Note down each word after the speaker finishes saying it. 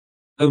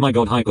Oh my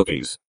god, hi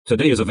cookies.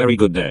 Today is a very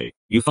good day.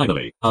 You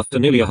finally, after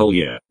nearly a whole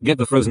year, get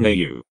the frozen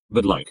AU.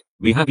 But like,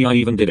 be happy I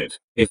even did it.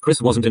 If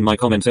Chris wasn't in my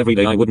comments every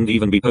day I wouldn't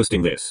even be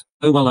posting this.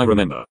 Oh well I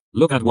remember.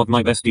 Look at what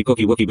my bestie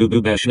cookie wookie boo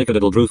boo bear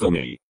schnickerdiddle drew for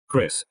me.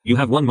 Chris, you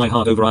have won my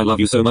heart over. I love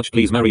you so much.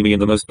 Please marry me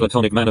in the most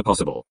platonic manner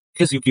possible.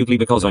 Kiss you cutely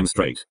because I'm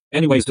straight.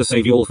 Anyways, to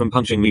save you all from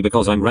punching me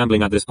because I'm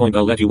rambling at this point,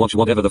 I'll let you watch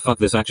whatever the fuck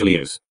this actually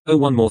is. Oh,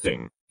 one more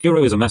thing.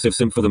 Kuro is a massive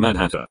simp for the Mad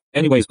Hatter.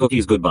 Anyways,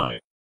 cookies, goodbye.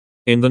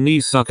 In the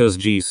Knee Suckers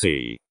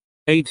GC.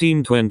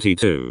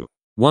 1822.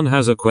 One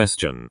has a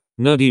question.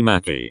 Nerdy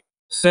Mackie.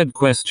 Said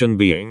question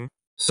being,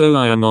 so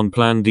I am on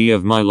plan D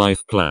of my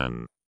life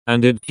plan.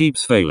 And it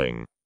keeps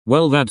failing.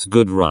 Well, that's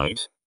good, right?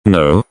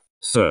 No.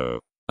 So,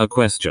 a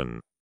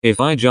question.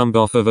 If I jump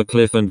off of a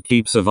cliff and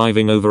keep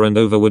surviving over and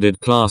over, would it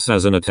class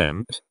as an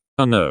attempt?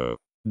 No.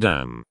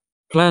 Damn.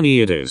 Plan E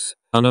it is.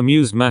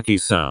 Unamused Mackie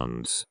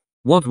sounds.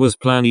 What was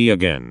plan E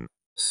again?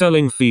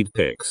 Selling feed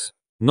pics.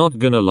 Not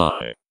gonna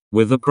lie.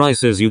 With the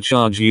prices you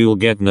charge you'll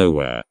get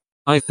nowhere.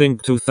 I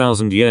think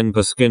 2000 yen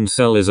per skin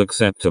cell is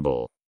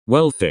acceptable.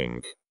 Well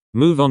think.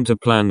 Move on to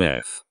plan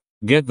F.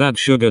 Get that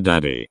sugar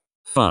daddy.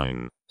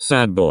 Fine.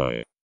 Sad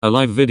boy. A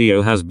live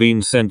video has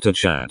been sent to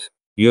chat.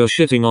 You're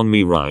shitting on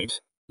me, right?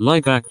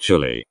 Like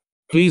actually.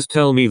 Please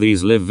tell me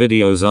these live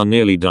videos are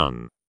nearly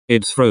done.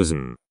 It's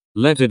frozen.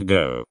 Let it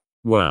go.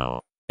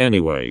 Wow.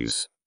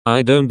 Anyways.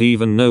 I don't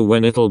even know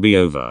when it'll be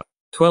over.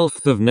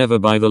 12th of never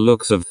by the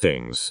looks of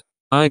things.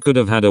 I could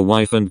have had a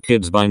wife and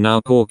kids by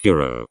now, poor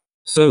Kuro.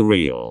 So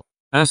real.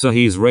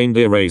 Asahi's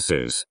reindeer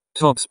races.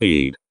 Top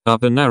speed.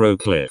 Up a narrow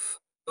cliff.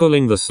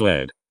 Pulling the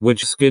sled,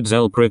 which skids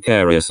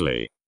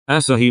precariously.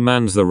 Asahi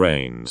mans the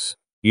reins.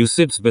 You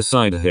sits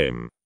beside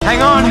him.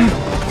 Hang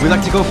on! We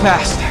like to go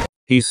fast.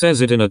 He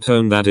says it in a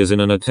tone that is in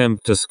an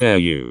attempt to scare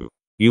you.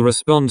 You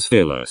respond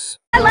fearless.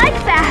 I like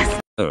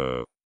fast!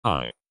 Oh.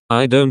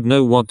 I don't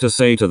know what to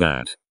say to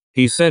that.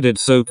 He said it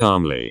so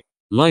calmly.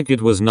 Like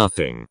it was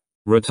nothing.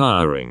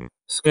 Retiring.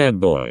 Scared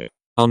boy.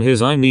 On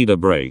his I need a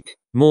break.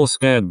 More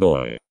scared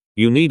boy.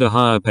 You need a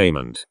higher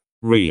payment.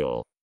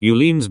 Real. You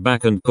leans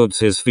back and puts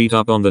his feet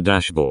up on the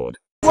dashboard.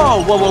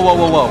 Whoa, whoa, whoa, whoa,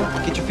 whoa,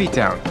 whoa. Get your feet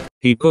down.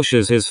 He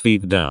pushes his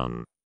feet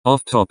down.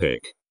 Off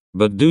topic.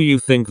 But do you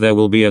think there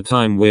will be a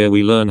time where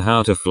we learn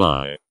how to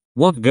fly?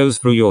 What goes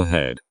through your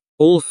head?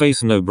 All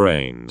face no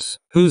brains.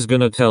 Who's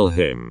gonna tell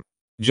him?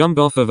 Jump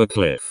off of a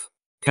cliff.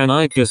 Can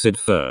I kiss it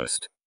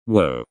first?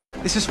 Whoa.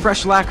 This is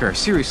fresh lacquer.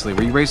 Seriously,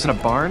 were you raised in a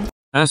barn?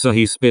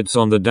 Asahi spits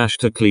on the dash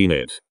to clean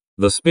it.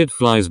 The spit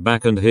flies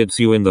back and hits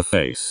you in the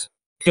face.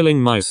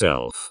 Killing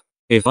myself.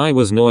 If I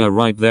was Noah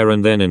right there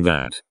and then in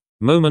that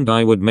moment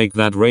I would make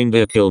that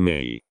reindeer kill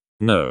me.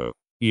 No.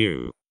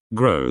 You.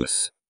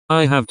 Gross.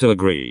 I have to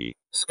agree.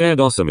 Scared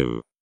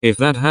Osamu. If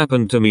that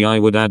happened to me I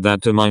would add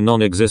that to my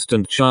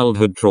non-existent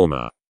childhood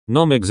trauma.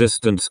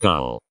 Non-existent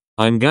skull.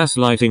 I'm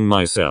gaslighting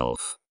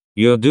myself.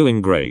 You're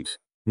doing great.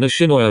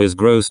 Nishinoya is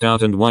grossed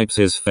out and wipes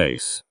his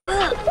face.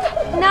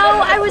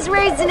 No, I was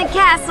raised in a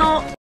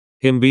castle.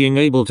 Him being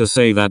able to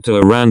say that to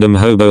a random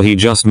hobo he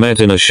just met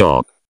in a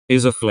shop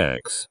is a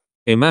flex.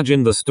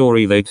 Imagine the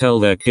story they tell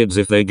their kids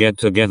if they get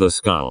together.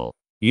 Skull.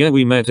 Yeah,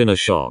 we met in a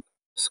shop.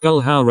 Skull,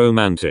 how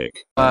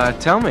romantic.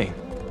 Tell me.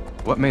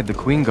 What made the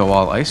queen go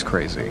all ice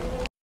crazy?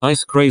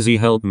 Ice crazy,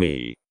 help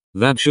me.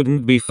 That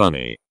shouldn't be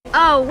funny.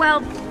 Oh,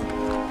 well,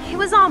 it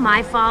was all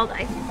my fault.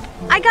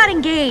 I got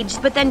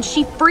engaged, but then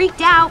she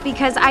freaked out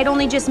because I'd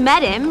only just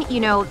met him,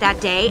 that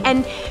day,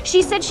 and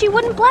she said she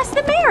wouldn't bless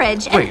the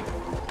marriage. Wait,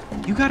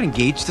 you got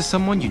engaged to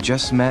someone you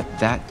just met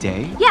that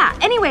day? Yeah,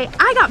 anyway,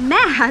 I got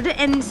mad,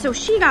 and so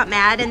she got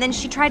mad, and then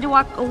she tried to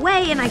walk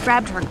away, and I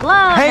grabbed her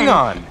glove. Hang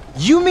on!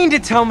 You mean to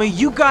tell me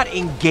you got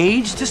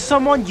engaged to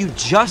someone you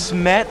just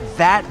met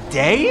that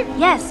day?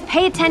 Yes,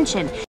 pay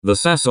attention. The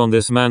sass on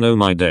this man, oh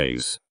my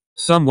days.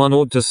 Someone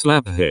ought to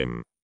slap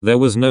him. There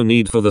was no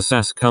need for the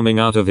sass coming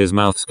out of his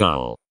mouth.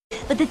 Skull.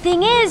 But the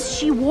thing is,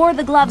 she wore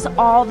the gloves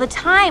all the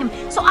time,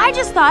 so I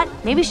just thought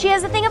maybe she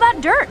has a thing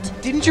about dirt.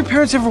 Didn't your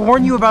parents ever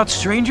warn you about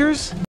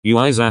strangers? You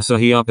eyes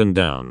Asahi up and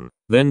down,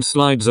 then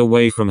slides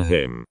away from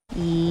him.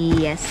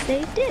 Yes,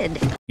 they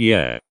did.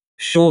 Yeah.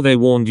 Sure they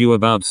warned you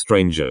about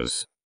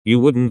strangers. You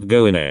wouldn't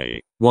go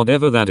in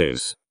whatever that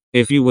is.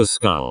 If you was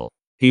Skull.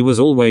 He was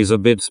always a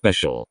bit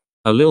special.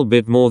 A little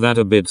bit more that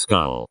a bit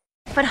Skull.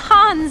 But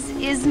Hans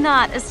is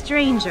not a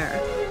stranger.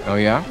 Oh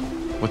yeah?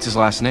 What's his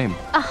last name?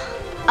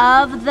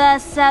 Of the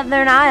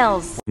Southern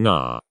Isles.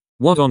 Nah.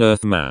 What on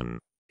earth, man?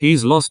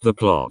 He's lost the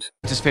plot.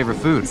 What's his favorite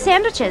food?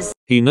 Sandwiches.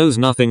 He knows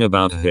nothing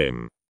about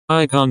him.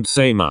 I can't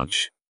say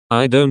much.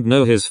 I don't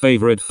know his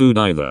favorite food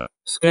either.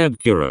 Scared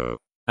Kuro.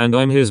 And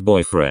I'm his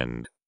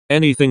boyfriend.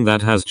 Anything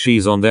that has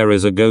cheese on there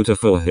is a go-to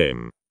for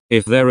him.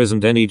 If there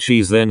isn't any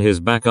cheese then his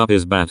backup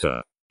is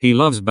batter. He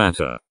loves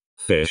batter.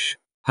 Fish.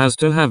 Has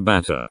to have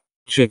batter.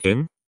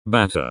 Chicken.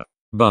 Batter.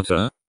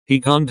 Butter.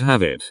 He can't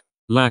have it.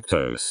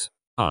 Lactose.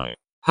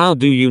 How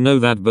do you know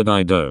that but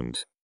I don't?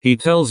 He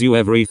tells you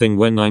everything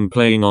when I'm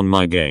playing on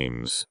my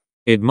games.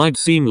 It might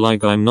seem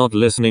like I'm not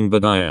listening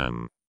but I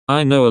am.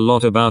 I know a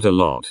lot about a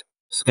lot.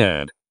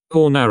 Scared.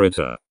 Poor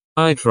narrator.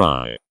 I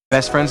try.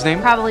 Best friend's name?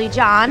 Probably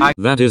John.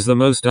 That is the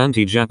most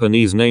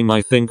anti-Japanese name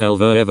I think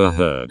I've ever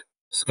heard.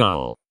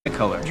 Skull.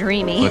 Color.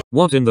 Dreamy.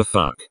 What in the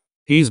fuck?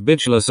 He's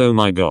bitchless, oh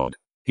my god.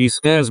 He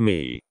scares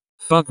me.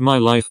 Fuck my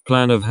life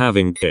plan of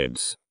having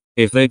kids.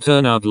 If they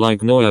turn out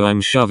like Noah,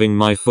 I'm shoving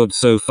my foot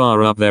so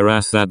far up their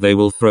ass that they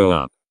will throw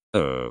up.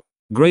 Oh.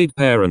 Great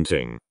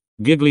parenting.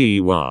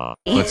 Giggly wah.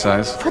 Foot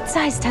size? Foot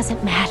size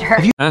doesn't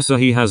matter.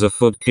 Asahi has a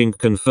foot kink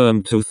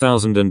confirmed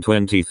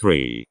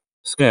 2023.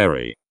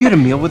 Scary. You had a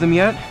meal with him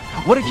yet?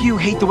 What if you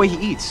hate the way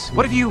he eats?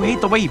 What if you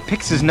hate the way he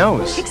picks his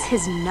nose? Picks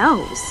his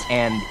nose.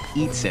 And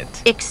eats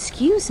it.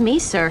 Excuse me,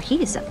 sir.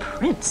 He is a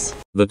prince.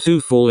 The two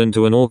fall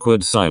into an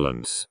awkward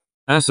silence.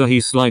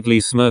 Asahi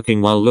slightly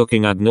smirking while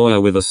looking at Noah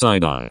with a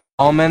side eye.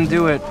 All men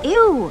do it.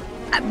 Ew.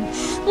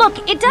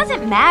 Look, it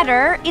doesn't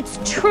matter. It's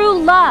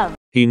true love.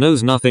 He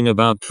knows nothing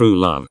about true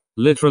love.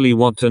 Literally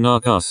what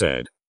Tanaka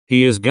said.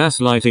 He is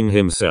gaslighting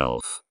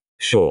himself.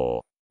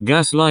 Sure.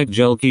 Gaslight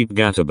gel keep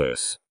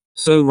gatabus.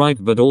 So right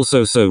but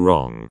also so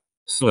wrong.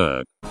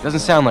 Slurp.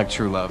 Doesn't sound like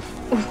true love.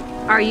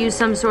 Are you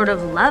some sort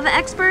of love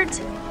expert?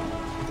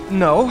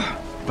 No,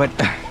 but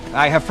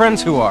I have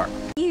friends who are.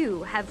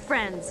 You have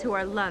friends who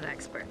are love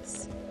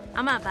experts.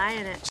 I'm not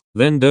buying it.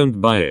 Then don't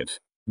buy it.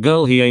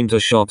 Girl, he ain't a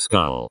shop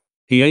skull.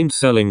 He ain't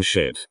selling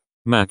shit.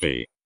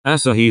 Maki.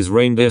 Asahi's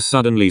reindeer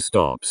suddenly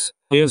stops.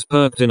 Ears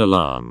perked in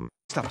alarm.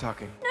 Stop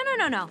talking.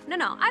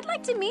 No. I'd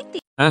like to meet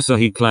these.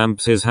 Asahi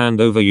clamps his hand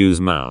over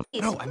Yu's mouth.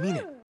 No, I mean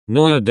it.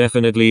 Noah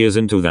definitely is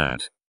into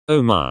that.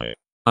 Oh my.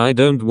 I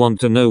don't want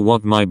to know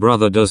what my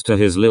brother does to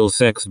his lil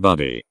sex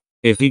buddy.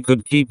 If he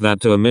could keep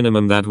that to a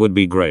minimum, that would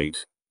be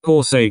great.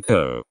 Poor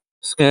Seiko.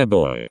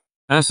 Scareboy.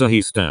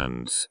 Asahi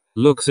stands,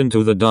 looks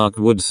into the dark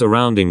woods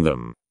surrounding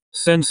them.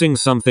 Sensing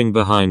something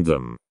behind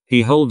them,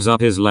 he holds up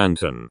his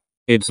lantern.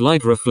 Its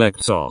light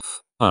reflects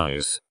off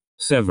eyes.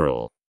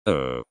 Several.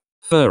 Oh.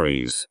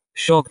 Furries.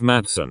 Shock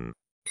Matson.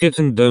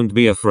 Kitten, don't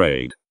be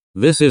afraid.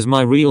 This is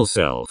my real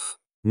self.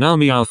 Now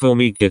meow for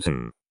me,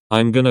 kitten.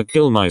 I'm gonna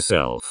kill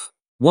myself.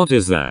 What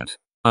is that?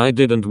 I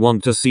didn't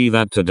want to see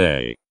that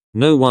today.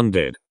 No one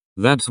did.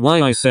 That's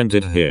why I sent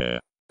it here.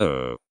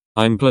 Oh.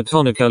 I'm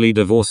platonically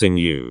divorcing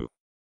you.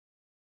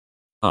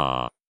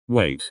 Ah.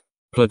 Wait.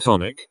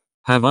 Platonic?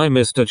 Have I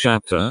missed a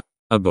chapter?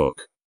 A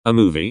book? A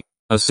movie?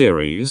 A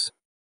series?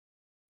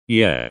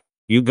 Yeah.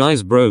 You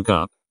guys broke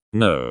up?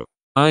 No.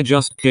 I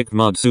just kicked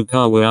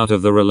Matsukawa out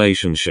of the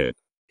relationship.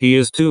 He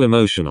is too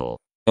emotional.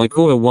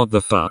 Oikawa, what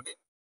the fuck?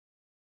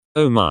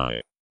 Oh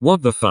my.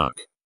 What the fuck?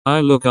 I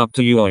look up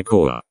to you,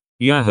 Oikawa.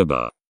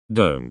 Yahaba.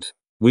 Don't.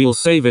 We'll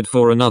save it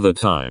for another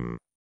time.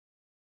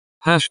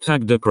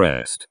 Hashtag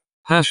depressed.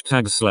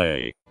 Hashtag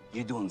slay.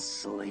 You're doing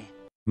silly.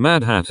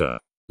 Mad Hatter.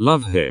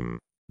 Love him.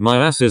 My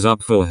ass is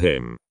up for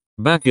him.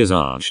 Back is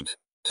arched.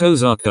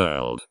 Toes are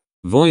curled.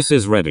 Voice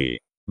is ready.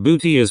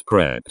 Booty is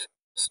prepped.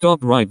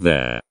 Stop right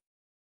there.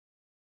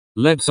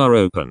 Let's are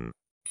open.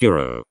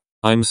 Kuro.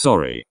 I'm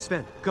sorry.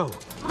 Sven, go.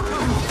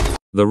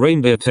 The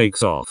reindeer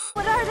takes off.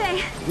 What are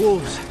they?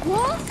 Wolves.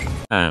 Wolves?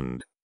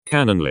 And,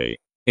 canonly,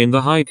 in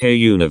the High K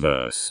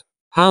universe,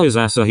 how is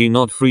Asahi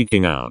not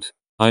freaking out?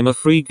 I'm a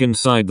freak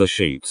inside the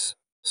sheets.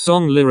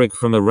 Song lyric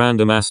from a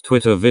random ass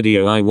Twitter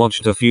video I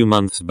watched a few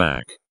months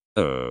back.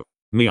 Oh.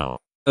 Meow.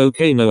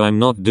 Okay, no, I'm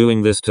not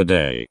doing this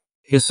today.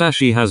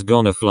 Hisashi has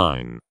gone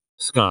offline.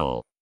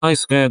 Skull. I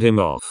scared him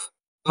off.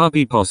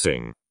 Puppy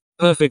possing.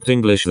 Perfect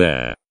English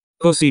there.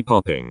 Pussy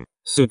popping.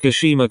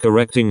 Tsukishima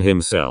correcting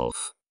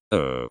himself.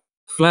 Oh.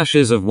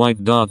 Flashes of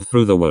white dart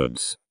through the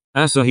woods.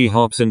 Asahi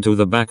hops into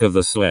the back of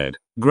the sled,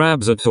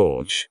 grabs a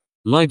torch,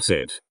 lights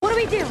it. What do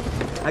we do?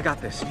 I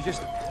got this. You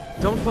just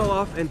don't fall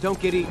off and don't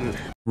get eaten.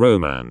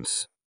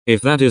 Romance.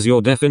 If that is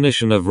your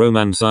definition of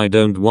romance, I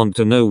don't want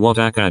to know what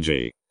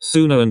Akaji,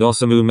 Suna and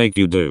Osamu make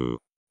you do.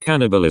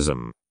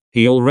 Cannibalism.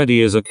 He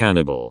already is a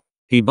cannibal.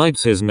 He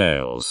bites his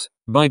nails,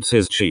 bites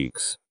his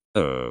cheeks.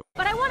 Oh.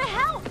 But I want to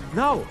help.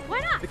 No.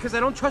 Why not? Because I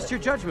don't trust your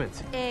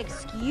judgment.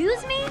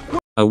 Excuse me?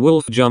 A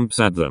wolf jumps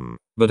at them,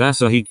 but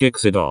Asahi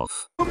kicks it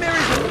off. Who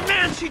marries the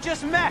man she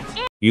just met?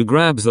 You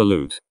grabs the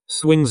loot,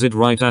 swings it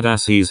right at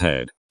Asahi's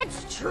head.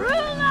 It's true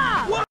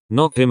love.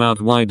 Knocked him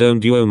out, why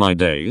don't you, oh my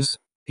days?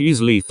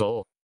 He's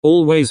lethal.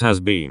 Always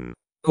has been.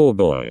 Poor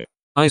boy.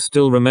 I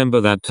still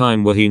remember that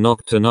time where he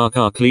knocked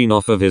Tanaka clean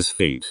off of his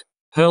feet.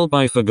 Help,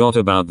 I forgot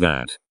about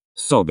that.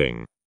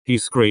 Sobbing. He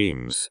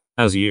screams,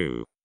 as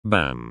you,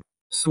 bam,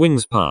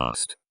 swings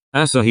past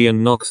Asahi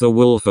and knocks the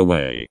wolf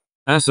away.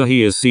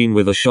 Asahi is seen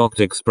with a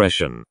shocked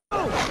expression.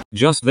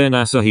 Just then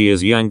Asahi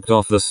is yanked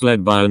off the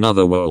sled by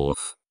another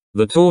wolf.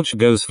 The torch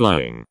goes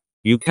flying.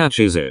 You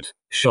catches it,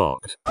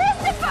 shocked.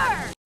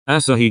 Christopher!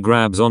 Asahi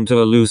grabs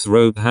onto a loose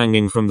rope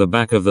hanging from the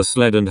back of the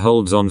sled and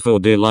holds on for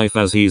dear life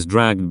as he's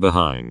dragged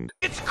behind.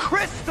 It's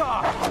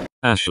Krista!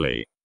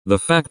 Ashley. The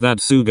fact that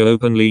Suga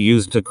openly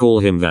used to call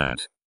him that.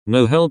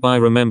 No help, I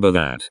remember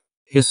that.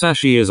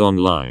 Hisashi is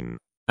online.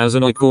 As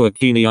an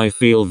Oikawa-kini, I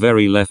feel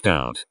very left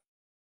out.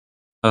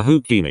 A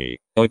Hukini.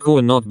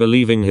 Oikawa not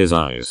believing his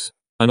eyes.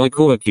 An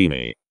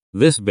Oikawa-kini.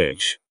 This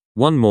bitch.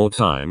 One more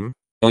time.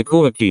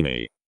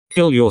 Oikawa-kini.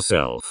 Kill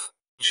yourself.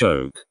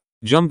 Choke.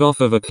 Jump off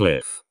of a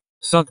cliff.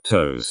 Suck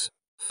toes.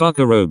 Fuck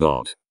a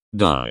robot.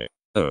 Die.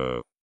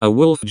 Oh. A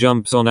wolf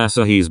jumps on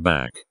Asahi's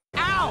back.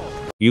 Ow!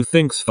 You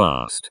thinks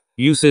fast.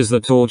 Uses the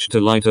torch to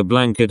light a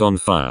blanket on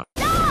fire.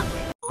 Stop!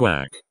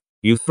 Quack.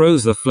 You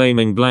throws the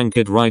flaming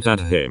blanket right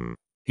at him.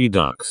 He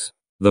ducks.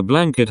 The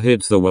blanket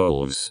hits the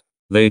wolves.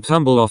 They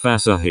tumble off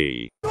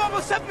Asahi. You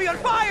almost set me on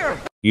fire!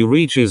 You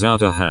reaches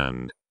out a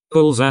hand.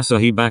 Pulls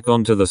Asahi back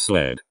onto the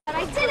sled. But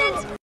I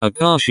didn't!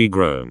 Akashi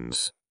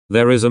groans.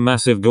 There is a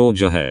massive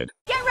gorge ahead.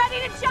 Get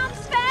ready to jump,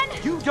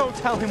 Sven! You don't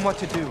tell him what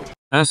to do.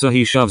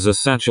 Asahi shoves a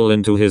satchel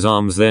into his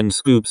arms, then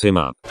scoops him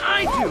up.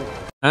 I do!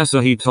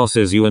 Asahi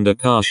tosses you and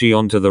Akashi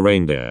onto the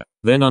reindeer,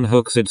 then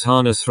unhooks its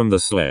harness from the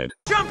sled.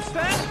 Jump,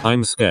 Sven!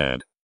 I'm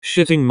scared.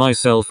 Shitting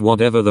myself,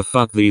 whatever the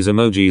fuck these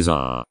emojis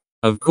are.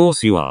 Of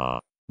course you are.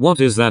 What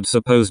is that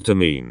supposed to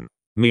mean?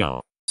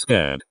 Meow.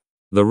 Scared.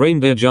 The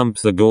reindeer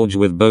jumps the gorge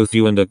with both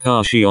you and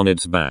Akashi on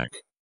its back.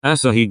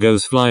 Asahi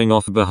goes flying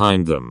off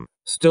behind them,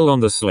 still on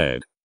the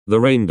sled. The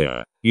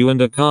reindeer, you and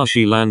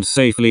Akashi land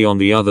safely on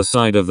the other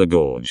side of the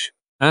gorge.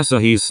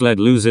 Asahi's sled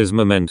loses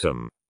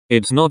momentum.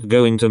 It's not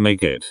going to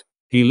make it.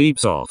 He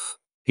leaps off.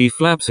 He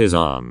flaps his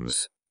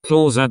arms,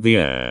 claws at the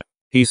air.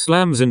 He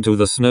slams into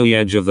the snowy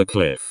edge of the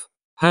cliff.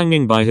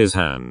 Hanging by his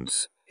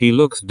hands, he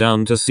looks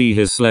down to see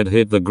his sled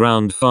hit the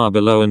ground far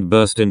below and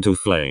burst into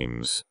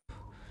flames.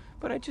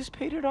 But I just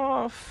paid it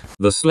off.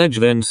 The sledge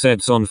then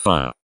sets on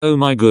fire. Oh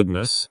my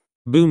goodness.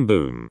 Boom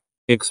boom.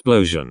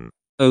 Explosion.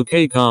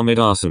 Okay, calm it,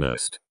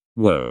 arsonist.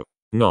 Whoa.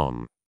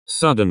 Nom.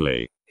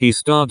 Suddenly, he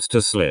starts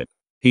to slip.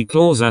 He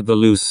claws at the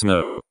loose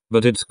snow,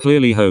 but it's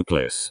clearly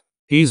hopeless.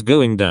 He's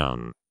going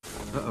down.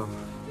 Uh-oh.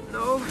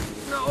 No,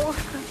 no,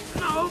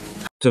 no.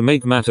 To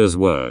make matters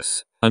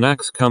worse, an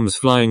axe comes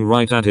flying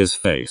right at his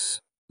face.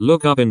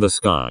 Look up in the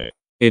sky.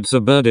 It's a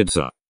bird, it's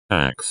a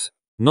axe,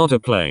 not a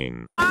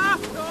plane. Ah!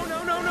 No,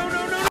 no, no, no,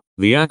 no, no!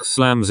 The axe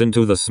slams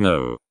into the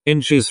snow,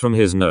 inches from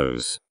his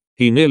nose.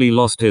 He nearly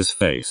lost his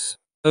face.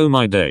 Oh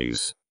my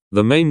days.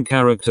 The main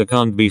character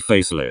can't be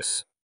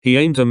faceless. He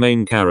ain't a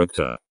main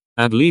character.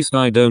 At least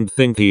I don't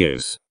think he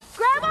is.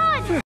 Grab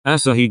on!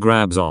 Asahi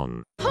grabs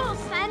on. Pull,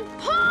 Sven,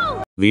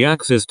 pull! The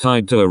axe is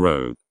tied to a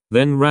rope,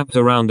 then wrapped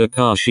around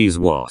Akashi's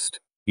waist.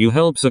 You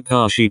helps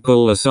Akashi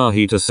pull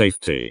Asahi to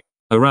safety.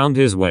 Around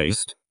his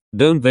waist?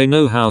 Don't they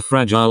know how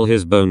fragile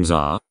his bones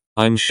are?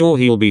 I'm sure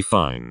he'll be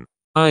fine.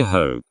 I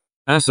hope.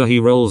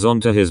 Asahi rolls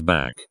onto his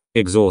back,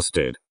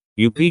 exhausted.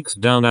 You peeks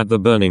down at the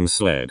burning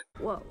sled.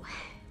 Whoa.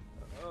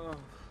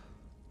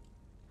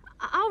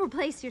 I'll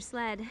replace your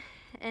sled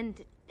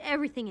and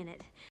everything in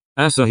it.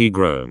 Asahi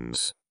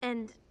groans.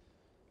 And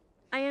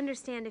I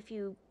understand if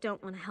you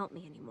don't want to help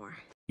me anymore.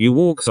 You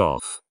walks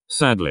off,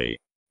 sadly.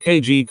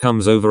 KG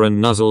comes over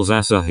and nuzzles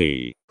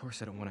Asahi. Of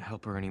course I don't want to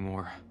help her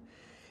anymore.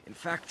 In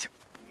fact,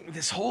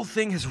 this whole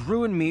thing has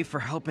ruined me for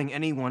helping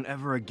anyone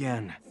ever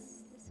again.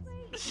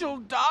 She'll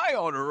die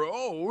on her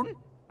own.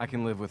 I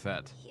can live with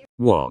that.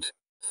 What?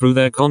 Through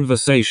their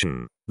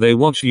conversation, they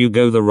watch you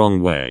go the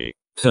wrong way,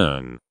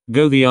 turn,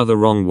 go the other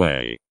wrong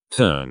way,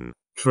 turn,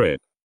 trip,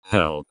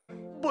 help.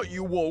 But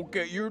you won't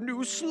get your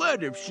new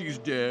sled if she's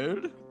dead.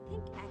 I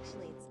think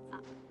actually it's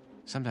up.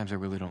 Sometimes I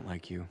really don't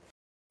like you.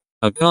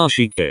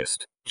 Akashi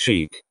kissed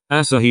cheek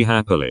Asahi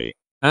happily.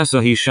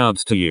 Asahi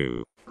shouts to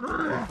you.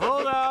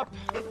 Hold up!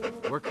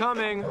 We're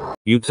coming!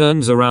 You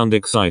turns around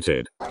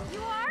excited. You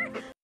are?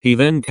 He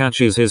then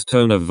catches his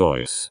tone of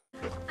voice.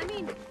 I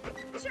mean,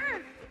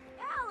 sure.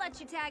 I'll let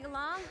you tag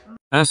along.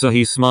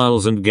 Asahi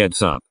smiles and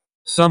gets up.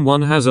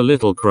 Someone has a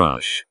little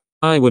crush.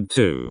 I would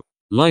too.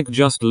 Like,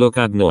 just look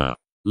at Noah.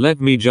 Let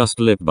me just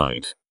lip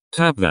bite.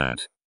 Tap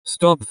that.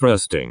 Stop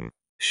thrusting.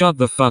 Shut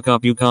the fuck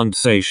up, you can't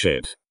say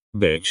shit.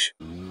 Bitch.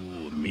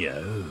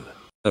 Meow.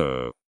 Oh.